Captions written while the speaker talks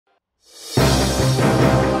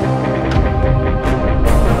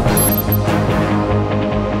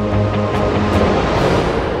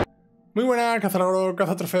Muy buenas, cazadores,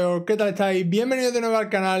 cazatrofeos, ¿qué tal estáis? Bienvenidos de nuevo al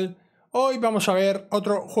canal. Hoy vamos a ver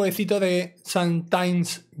otro jueguecito de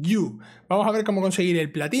Sometimes You. Vamos a ver cómo conseguir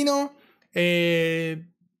el platino.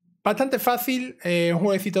 Bastante fácil, un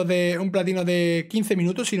jueguecito de un platino de 15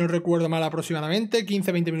 minutos, si no recuerdo mal aproximadamente,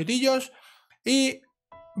 15-20 minutillos. Y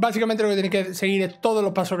básicamente lo que tenéis que seguir es todos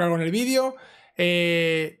los pasos que hago en el vídeo.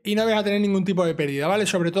 Y no vais a tener ningún tipo de pérdida, ¿vale?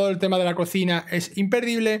 Sobre todo el tema de la cocina es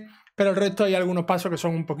imperdible, pero el resto hay algunos pasos que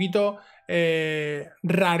son un poquito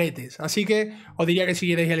raretes. Así que os diría que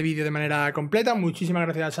siguierais el vídeo de manera completa. Muchísimas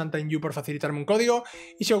gracias a Santa You por facilitarme un código.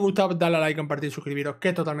 Y si os gusta, dadle a like, compartir, suscribiros, que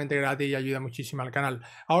es totalmente gratis y ayuda muchísimo al canal.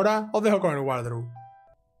 Ahora os dejo con el wardrobe.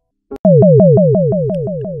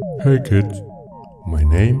 Hey kids, my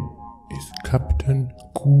name is Captain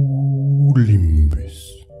Colimbus.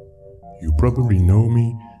 You probably know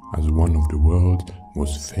me as one of the world's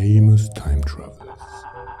most famous time travelers.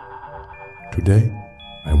 Today,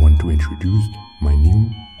 I want to introduce my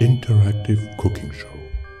new interactive cooking show,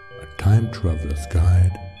 a time traveler's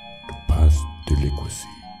guide to past delicacies.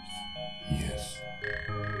 Yes.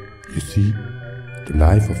 You see, the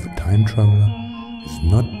life of a time traveler is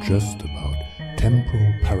not just about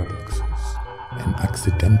temporal paradoxes and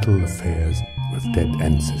accidental affairs with dead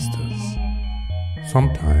ancestors.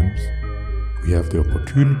 Sometimes, we have the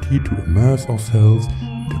opportunity to immerse ourselves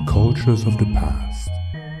in the cultures of the past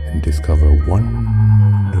and discover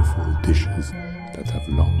wonderful dishes that have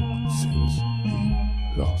long since been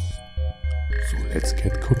lost. So let's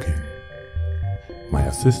get cooking. My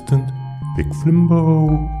assistant, Big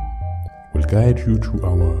Flimbo, will guide you to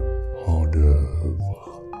our hors d'oeuvre.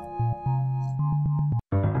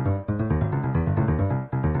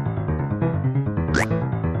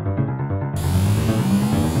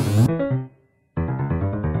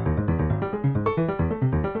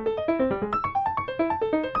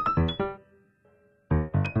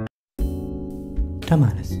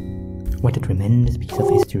 Tamales. What a tremendous piece of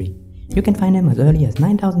history. You can find them as early as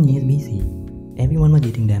 9000 years BC. Everyone was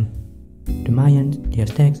eating them. The Mayans, the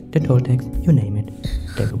Aztecs, the Toltecs, you name it.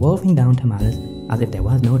 They were wolfing down tamales as if there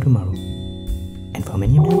was no tomorrow. And for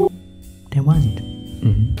many of them, there wasn't.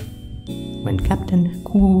 When Captain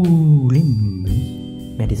Colimbus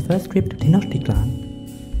made his first trip to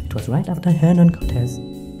Tenochtitlan, it was right after Hernan Cortés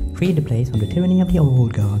freed the place from the tyranny of the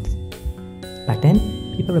old gods. Back then,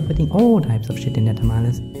 people were putting all types of shit in their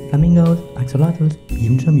tamales, flamingos, axolotls,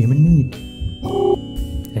 even some human meat.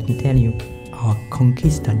 Let me tell you, our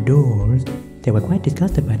conquistadors, they were quite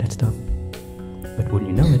disgusted by that stuff. But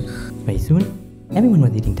wouldn't you know it, very soon, everyone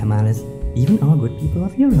was eating tamales, even our good people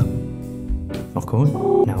of Europe. Of course,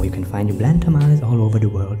 now you can find your bland tamales all over the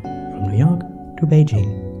world, from New York to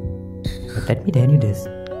Beijing. But let me tell you this,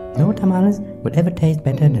 no tamales will ever taste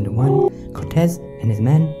better than the one Cortés and his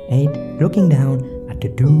men ate looking down at the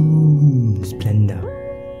doomed splendor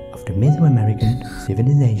of the Mesoamerican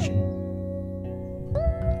civilization.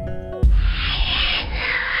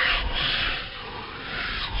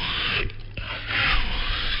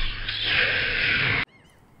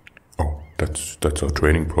 Oh, that's our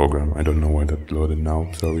training program. I don't know why that loaded now,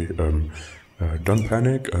 sorry. Don't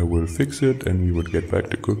panic, I will fix it and we will get back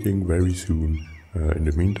to cooking very soon. In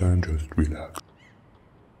the meantime, just relax.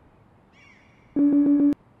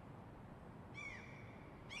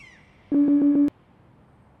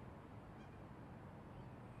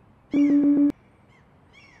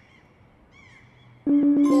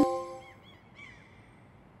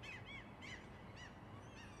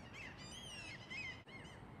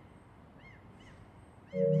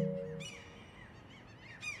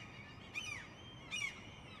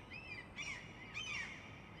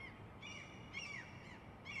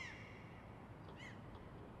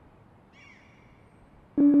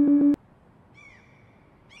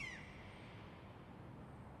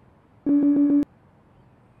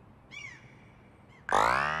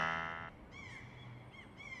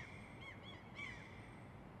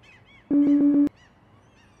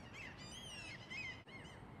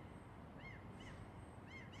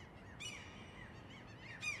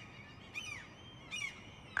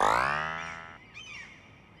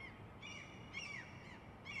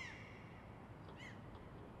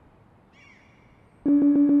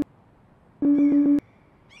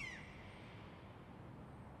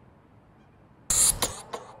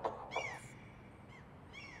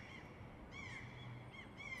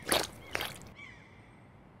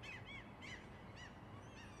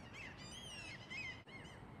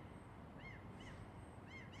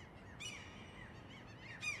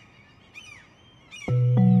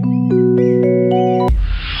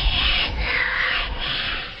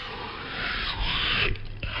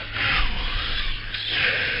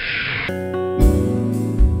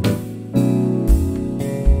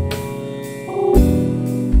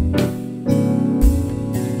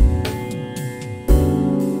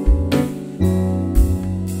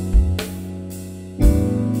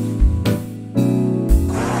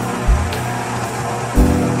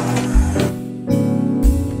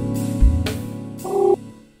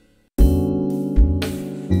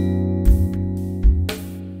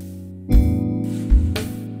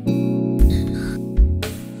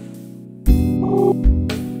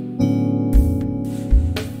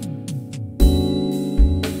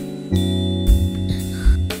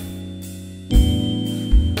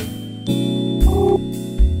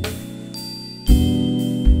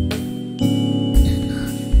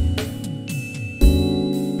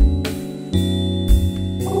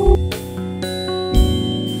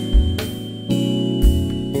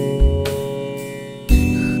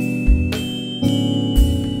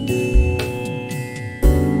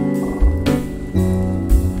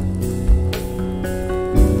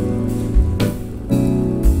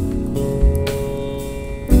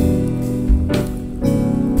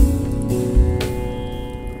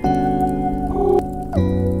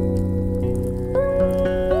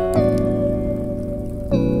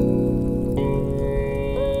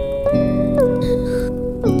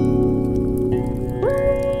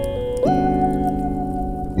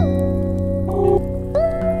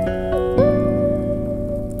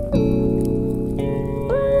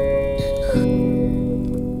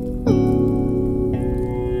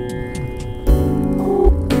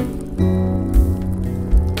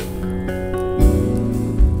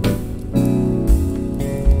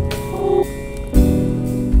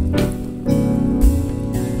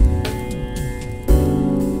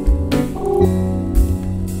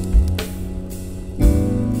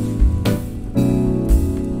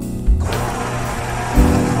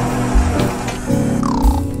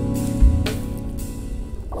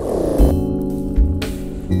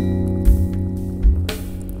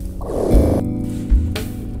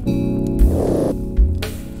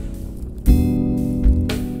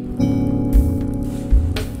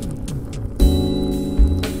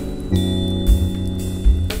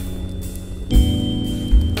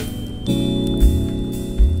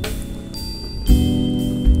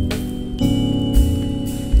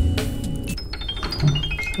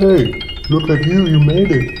 Hey, look at you, you made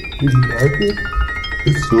it. Did you like it?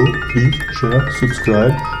 If so, please share,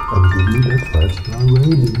 subscribe, and give me that 5-star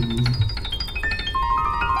rating.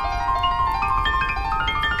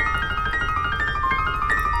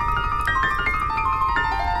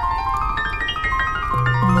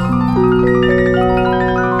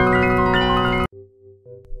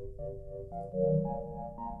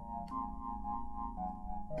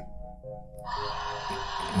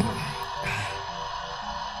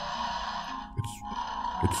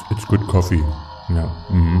 It's good coffee. Yeah.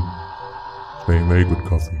 Very, very good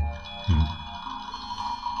coffee.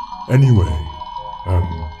 Anyway,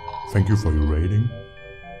 thank you for your rating.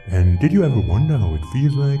 And did you ever wonder how it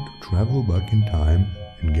feels like to travel back in time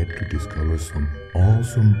and get to discover some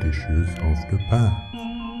awesome dishes of the past?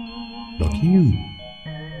 Like you.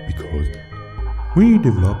 Because we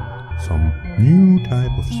developed some new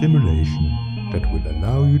type of simulation that will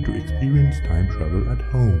allow you to experience time travel at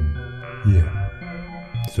home. Yeah.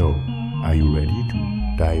 So, are you ready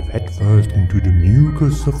to dive headfirst into the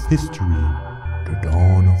mucus of history, the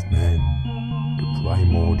dawn of man, the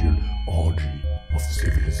primordial orgy of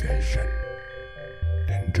civilization?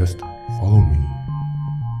 Then just follow me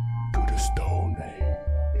to the Stone Age.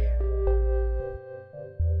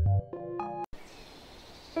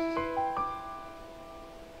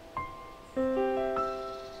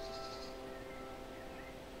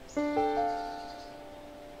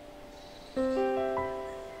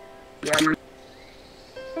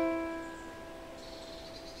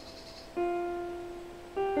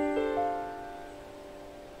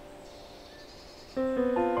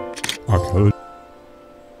 Archaeology.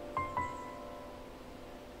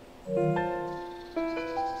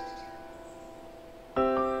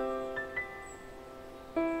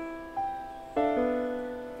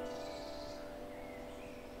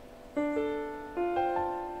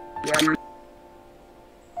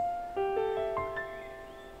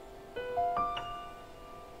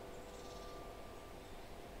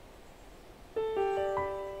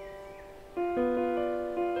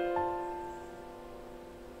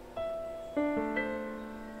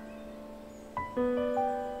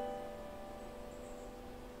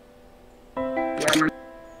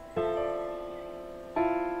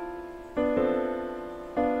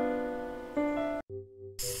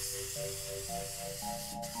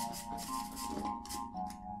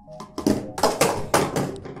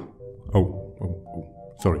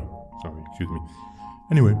 Sorry, excuse me.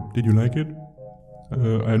 Anyway, did you like it?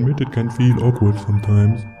 I admit it can feel awkward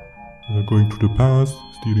sometimes, going to the past,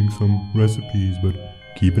 stealing some recipes, but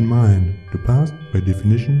keep in mind, the past, by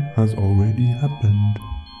definition, has already happened.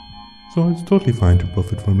 So it's totally fine to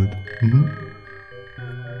profit from it.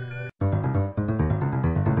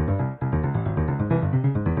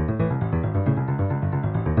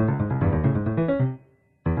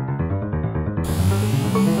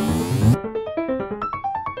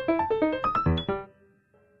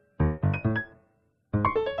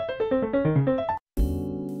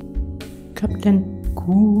 Captain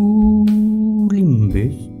Columbus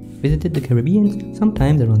visited the Caribbean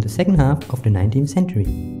sometimes around the second half of the 19th century.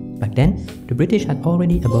 Back then, the British had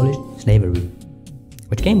already abolished slavery,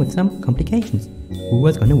 which came with some complications. Who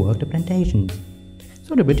was gonna work the plantations?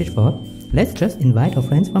 So the British thought, let's just invite our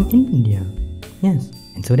friends from India. Yes,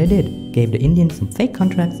 and so they did, gave the Indians some fake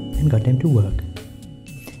contracts and got them to work.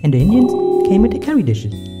 And the Indians came with the curry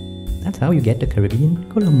dishes. That's how you get the Caribbean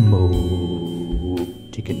Colombo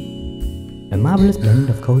chicken. A marvelous blend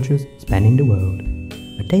of cultures spanning the world.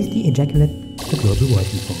 A tasty ejaculate of the global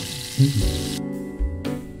workforce.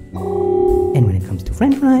 And when it comes to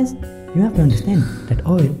French fries, you have to understand that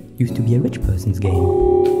oil used to be a rich person's game.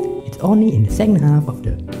 It's only in the second half of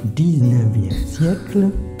the 19th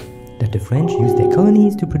siècle that the French used their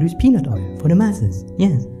colonies to produce peanut oil for the masses.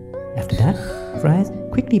 Yes. After that, fries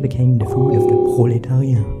quickly became the food of the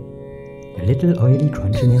proletariat. A little oily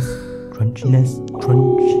crunch.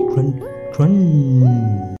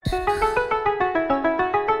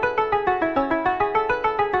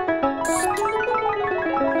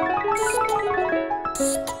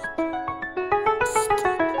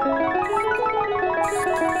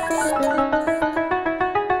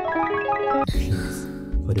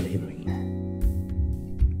 For the laboring man.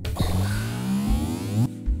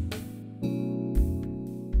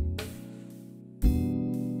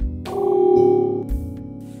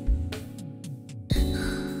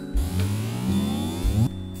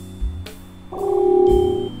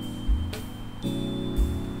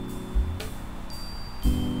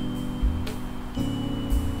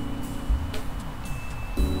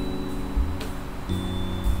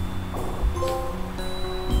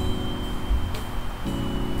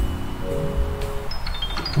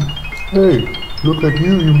 Hey, look at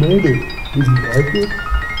you, you made it. Did you like it?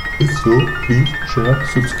 If so, please share,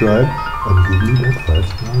 subscribe, and give me that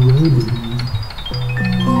 5-star rating.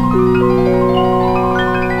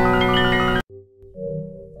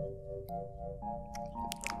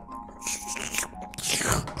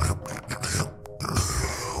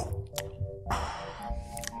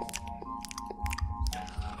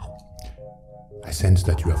 I sense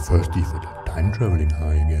that you are thirsty for the time traveling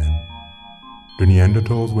high again. The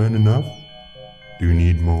Neanderthals weren't enough? Do you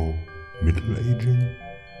need more middle aging?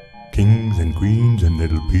 Kings and queens and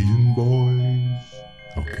little peasant boys?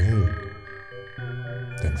 Okay.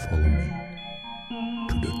 Then follow me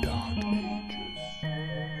to the dark ages.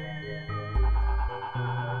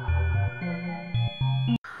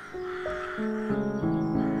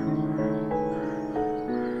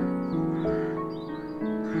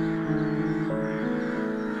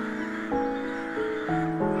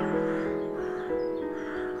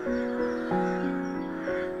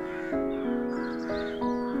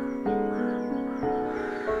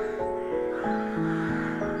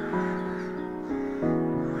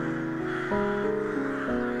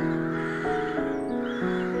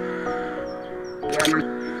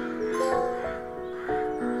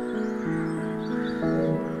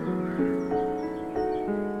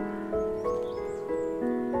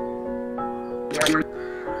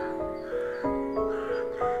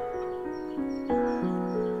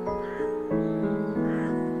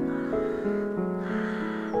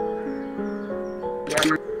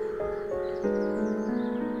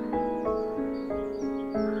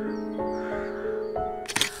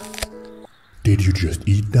 Did you just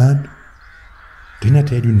eat that? Didn't I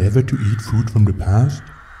tell you never to eat food from the past?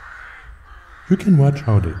 You can watch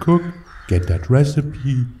how they cook, get that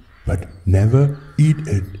recipe, but never eat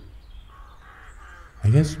it. I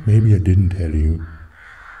guess maybe I didn't tell you.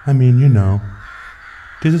 I mean, you know,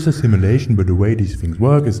 this is a simulation, but the way these things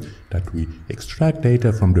work is that we extract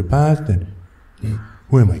data from the past and...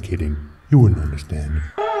 Who am I kidding? You wouldn't understand.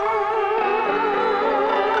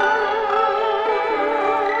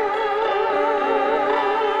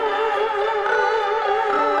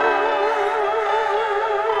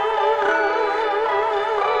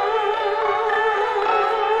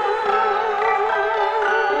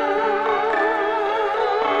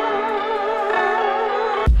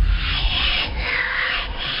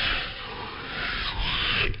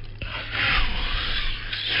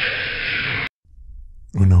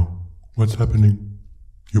 Oh no, what's happening?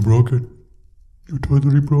 You broke it. You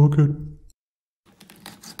totally broke it.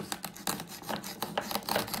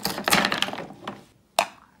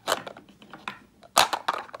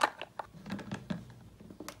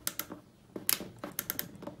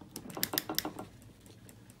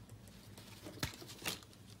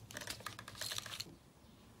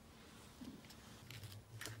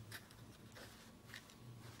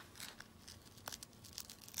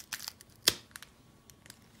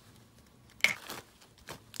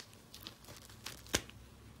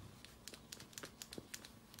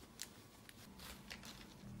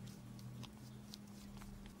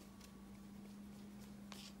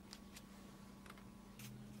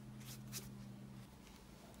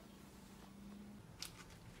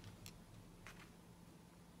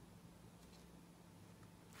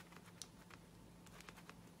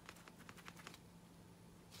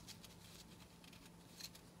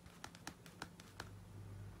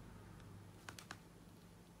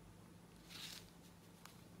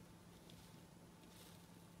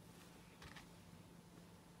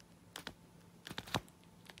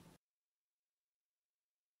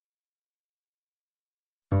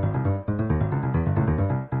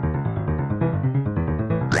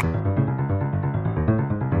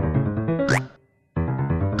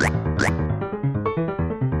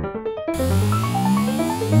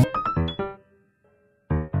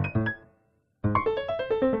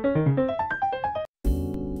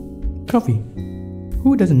 Coffee.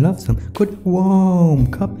 Who doesn't love some good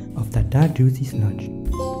warm cup of that dark juicy sludge?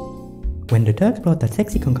 When the Turks brought that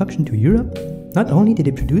sexy concoction to Europe, not only did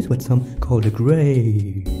it produce what some call the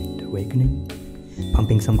Great Awakening,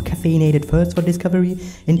 pumping some caffeinated thirst for discovery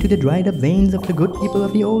into the dried up veins of the good people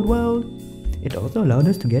of the old world, it also allowed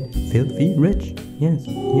us to get filthy rich. Yes.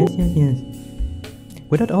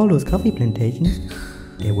 Without all those coffee plantations,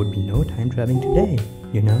 there would be no time traveling today,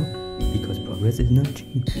 you know, because progress is not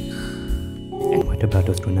cheap. And what about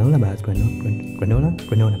those granola bars?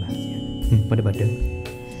 Granola bars, yeah. What about those?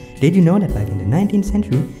 Did you know that back in the 19th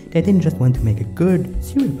century, they didn't just want to make a good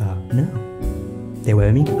cereal bar, no. They were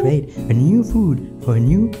aiming to create a new food for a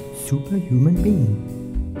new superhuman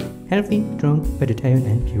being. Healthy, strong, vegetarian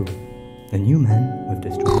and pure. A new man with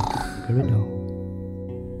the strength to conquer it all.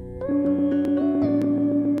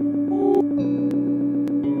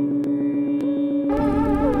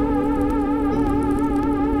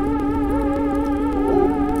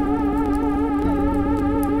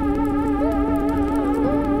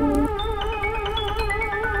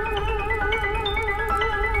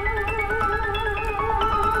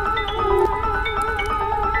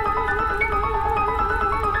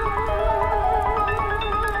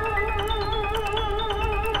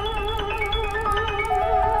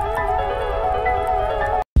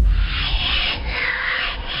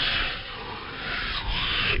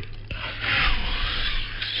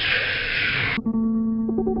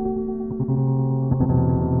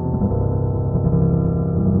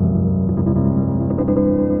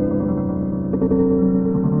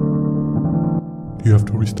 we have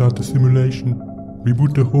to restart the simulation,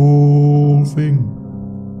 reboot the whole thing.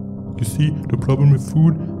 You see, the problem with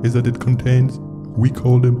food is that it contains, we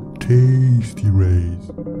call them tasty rays.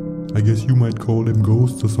 I guess you might call them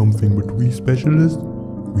ghosts or something, but we specialists,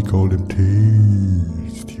 we call them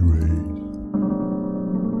tasty rays.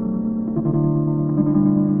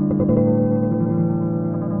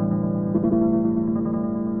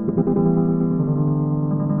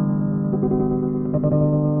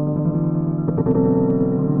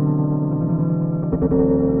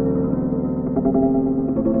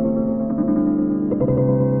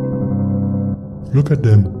 Look at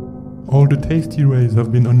them. All the tasty rays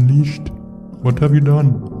have been unleashed. What have you done?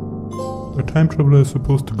 A time traveler is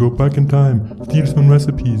supposed to go back in time, steal some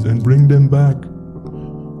recipes and bring them back.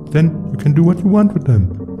 Then you can do what you want with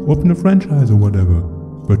them. Open a franchise or whatever.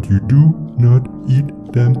 But you do not eat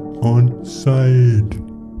them on sight.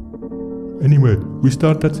 Anyway,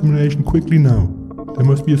 restart that simulation quickly now. There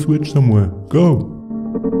must be a switch somewhere. Go!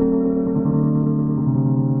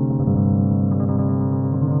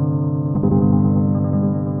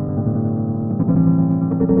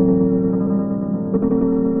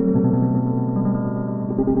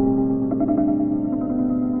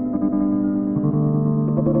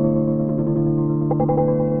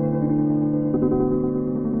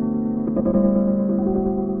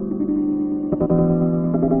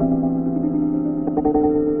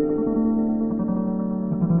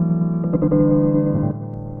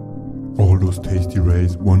 All those tasty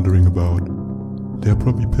rays wandering about. They're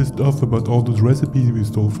probably pissed off about all those recipes we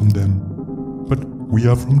stole from them. But we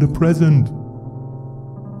are from the present.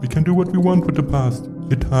 We can do what we want with the past.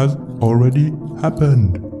 It has already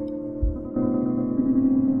happened.